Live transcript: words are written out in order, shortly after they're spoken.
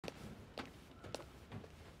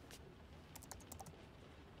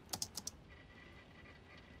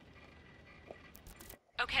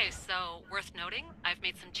Okay, so worth noting, I've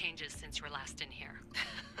made some changes since you were last in here.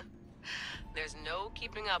 There's no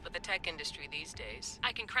keeping up with the tech industry these days.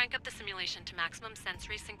 I can crank up the simulation to maximum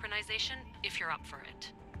sensory synchronization if you're up for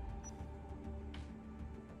it.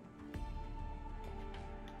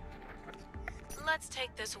 Let's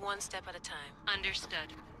take this one step at a time.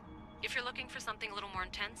 Understood. If you're looking for something a little more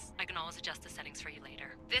intense, I can always adjust the settings for you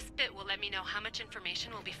later. This bit will let me know how much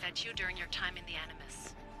information will be fed to you during your time in the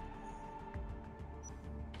Animus.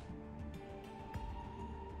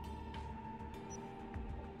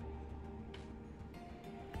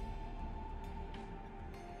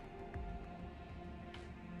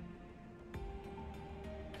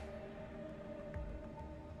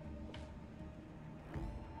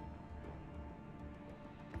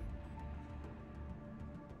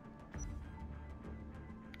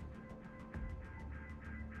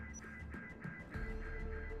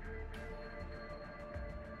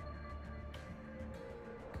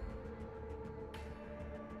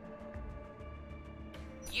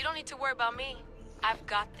 You don't need to worry about me. I've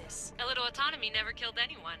got this. A little autonomy never killed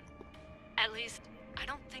anyone. At least, I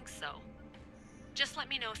don't think so. Just let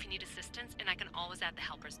me know if you need assistance, and I can always add the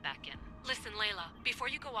helpers back in. Listen, Layla, before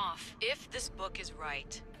you go off... If this book is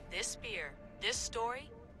right, this spear, this story,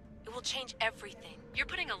 it will change everything. You're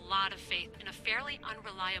putting a lot of faith in a fairly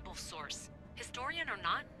unreliable source. Historian or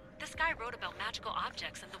not, this guy wrote about magical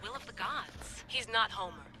objects and the will of the gods. He's not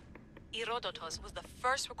Homer. Herodotus was the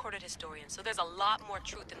first recorded historian, so there's a lot more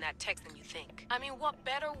truth in that text than you think. I mean, what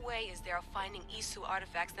better way is there of finding Isu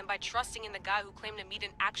artifacts than by trusting in the guy who claimed to meet an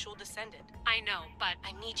actual descendant? I know, but...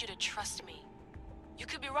 I need you to trust me. You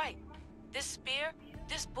could be right. This spear,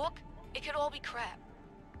 this book, it could all be crap.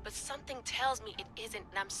 But something tells me it isn't,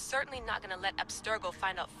 and I'm certainly not gonna let Abstergo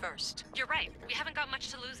find out first. You're right. We haven't got much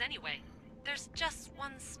to lose anyway. There's just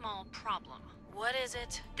one small problem. What is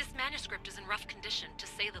it? This manuscript is in rough condition, to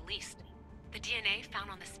say the least. The DNA found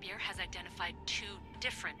on the spear has identified two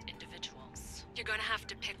different individuals. You're going to have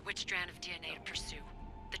to pick which strand of DNA to pursue.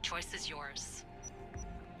 The choice is yours.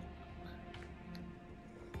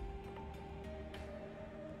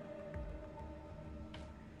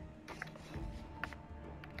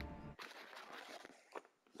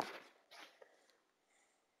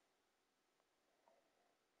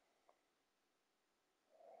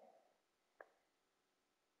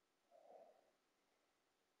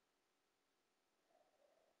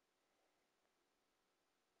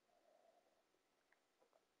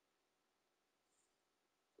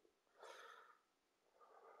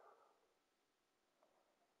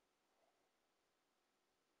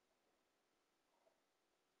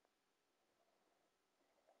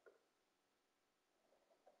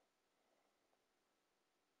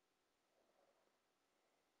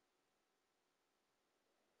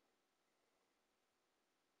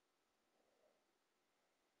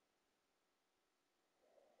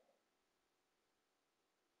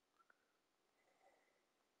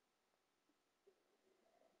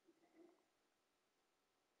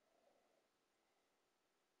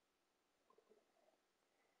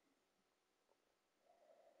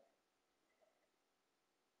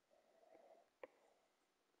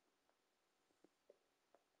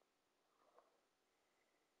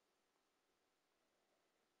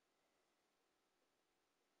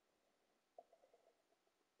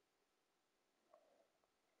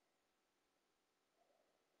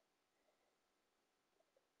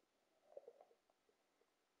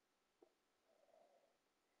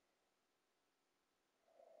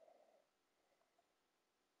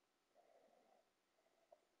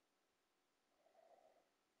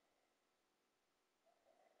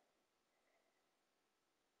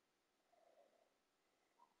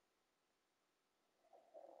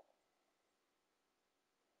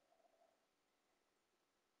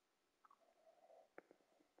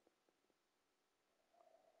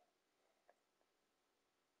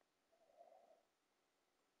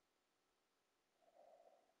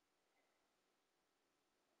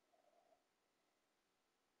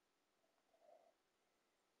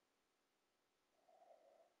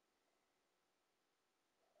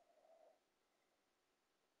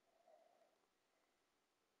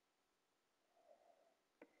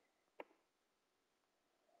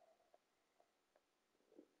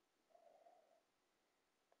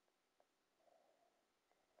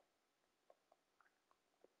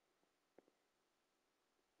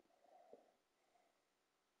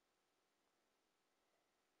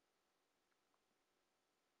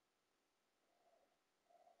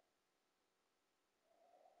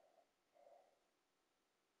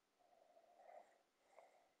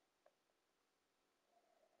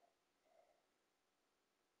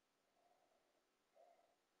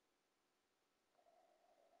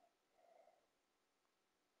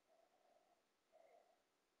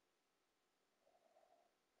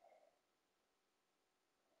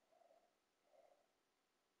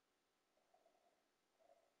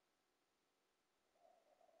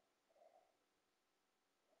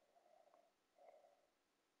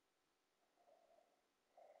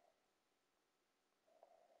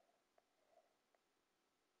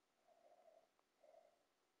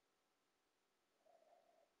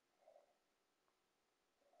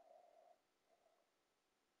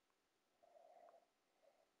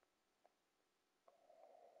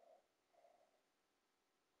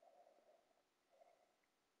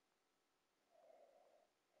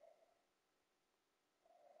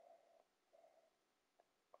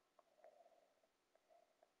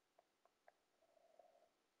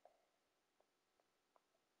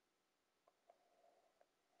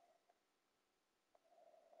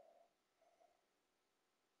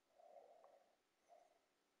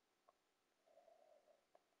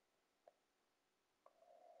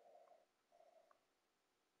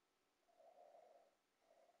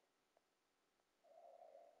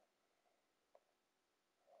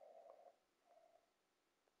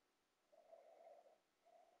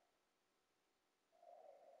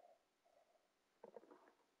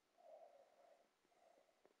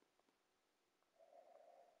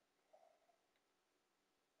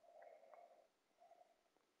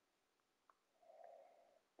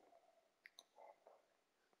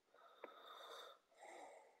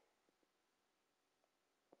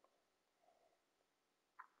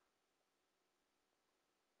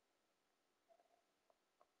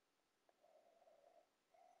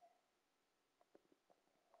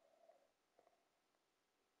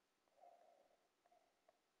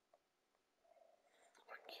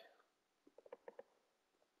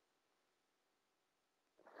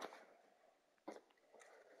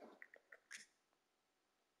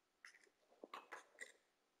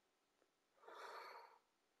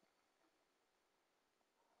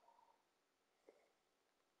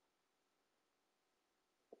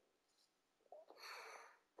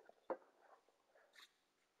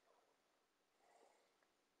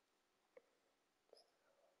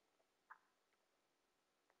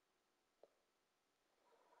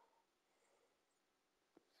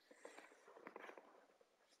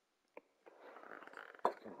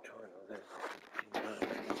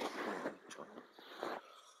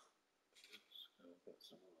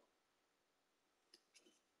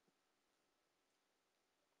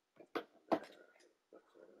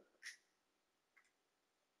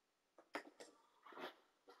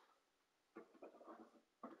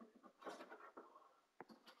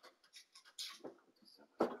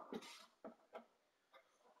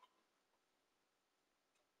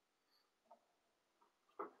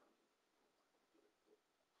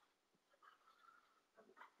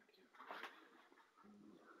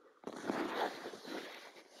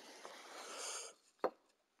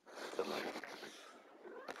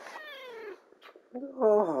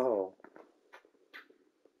 Oh,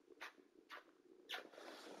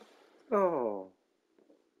 oh.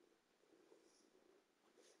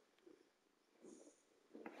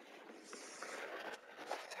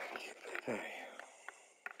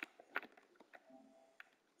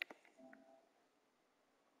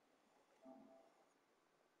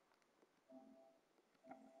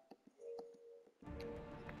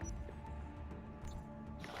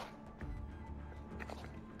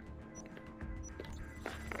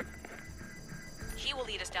 He will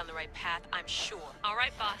lead us down the right path, I'm sure. All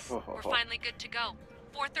right, boss. We're finally good to go.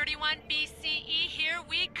 431 BCE, here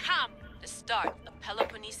we come. The start of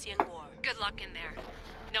Peloponnesian War. Good luck in there.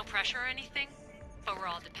 No pressure or anything, but we're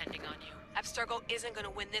all depending on you. Abstergo isn't gonna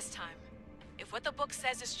win this time. If what the book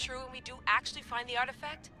says is true and we do actually find the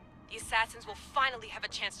artifact, the assassins will finally have a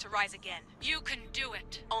chance to rise again. You can do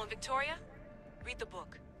it. Oh, and Victoria? Read the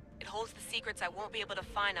book. It holds the secrets I won't be able to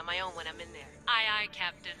find on my own when I'm in there. Aye, aye,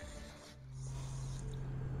 Captain.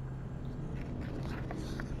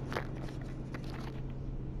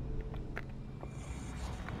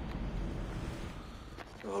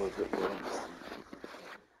 Oh, good ones.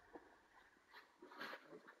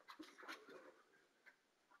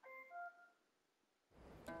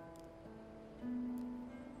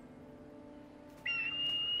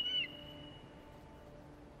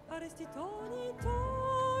 Arestitoni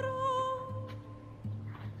toro,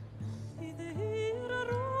 idehira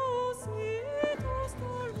rositos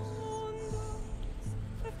tolmondas,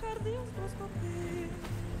 efcardios proskopir,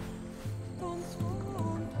 ton son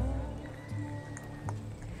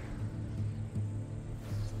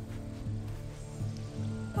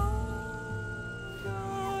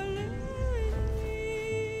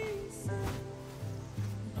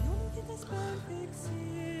Pagalese,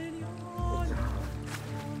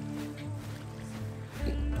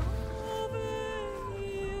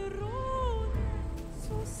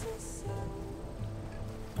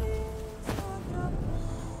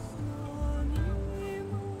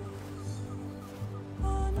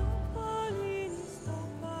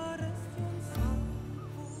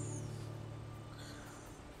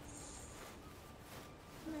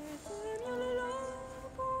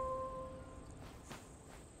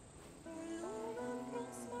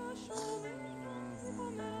 non dites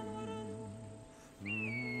perfectio.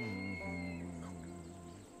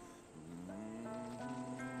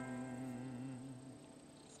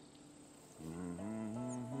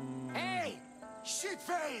 Hey!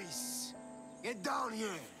 Shitface! Get down here!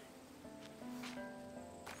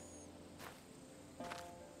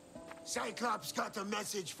 Cyclops got a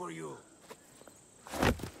message for you.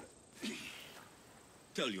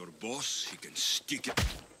 Tell your boss he can stick it.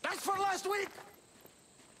 That's for last week!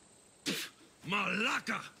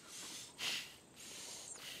 Malaka!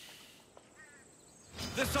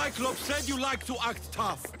 The Cyclops said you like to act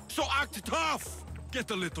tough, so act tough!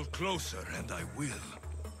 Get a little closer and I will.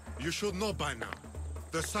 You should know by now.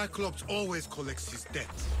 The Cyclops always collects his debt.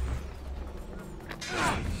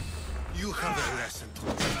 You have a lesson to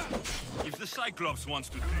learn. If the Cyclops wants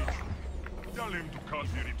to teach, tell him to come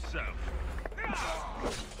here himself.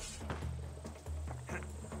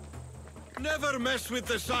 Never mess with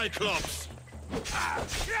the Cyclops!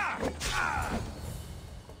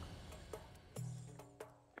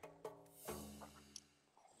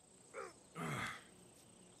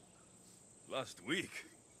 Last week?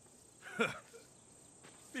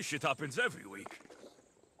 This shit happens every week.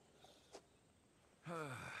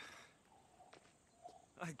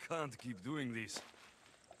 I can't keep doing this.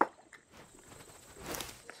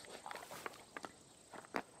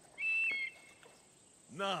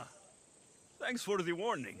 Nah. Thanks for the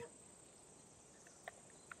warning.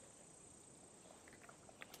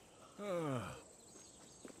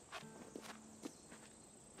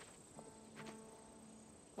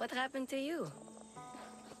 What happened to you?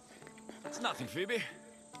 It's nothing, Phoebe.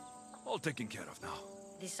 All taken care of now.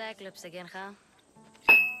 The Cyclops again, huh?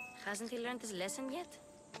 Hasn't he learned his lesson yet?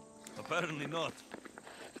 Apparently not.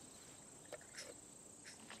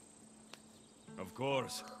 Of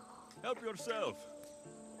course. Help yourself.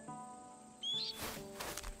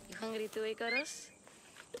 You hungry too, Icarus?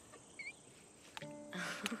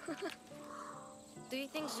 Do you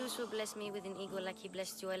think Zeus will bless me with an ego like he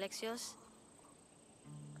blessed you, Alexios?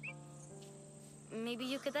 Maybe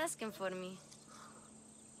you could ask him for me.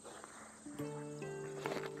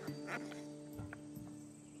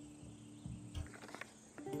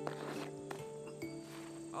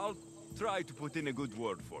 I'll try to put in a good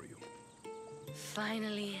word for you.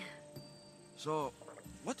 Finally. So,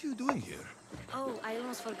 what are you doing here? Oh, I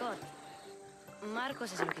almost forgot.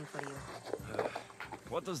 Marcos is looking for you.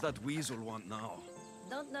 What does that weasel want now?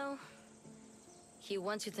 Don't know. He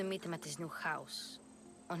wants you to meet him at his new house.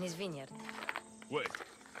 On his vineyard. Wait,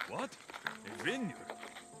 what? A vineyard?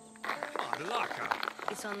 Malaka!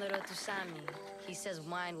 It's on the road to Sami. He says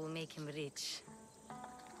wine will make him rich.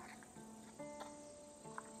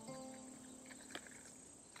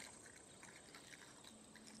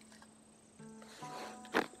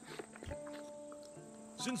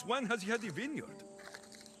 Since when has he had a vineyard?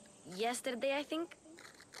 Yesterday, I think?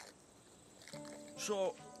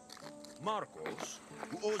 So, Marcos,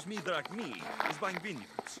 who owes me drachmi, is buying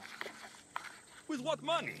vineyards. With what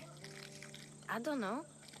money? I don't know.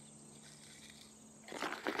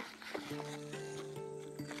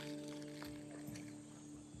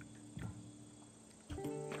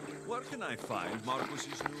 Where can I find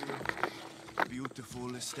Marcos's new,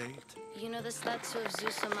 beautiful estate? You know the statue of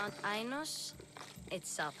Zeus on Mount Ainos? It's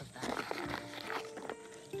south of that.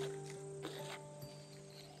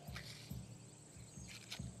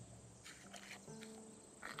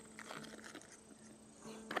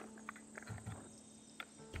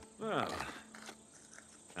 Well,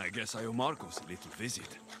 I guess I owe Marcos a little visit.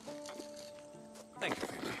 Thank you,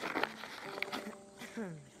 Phoebe.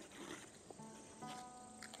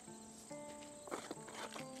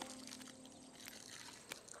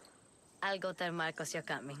 I'll go tell Marcos you're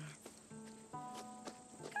coming.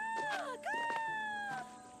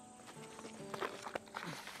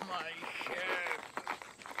 My hair.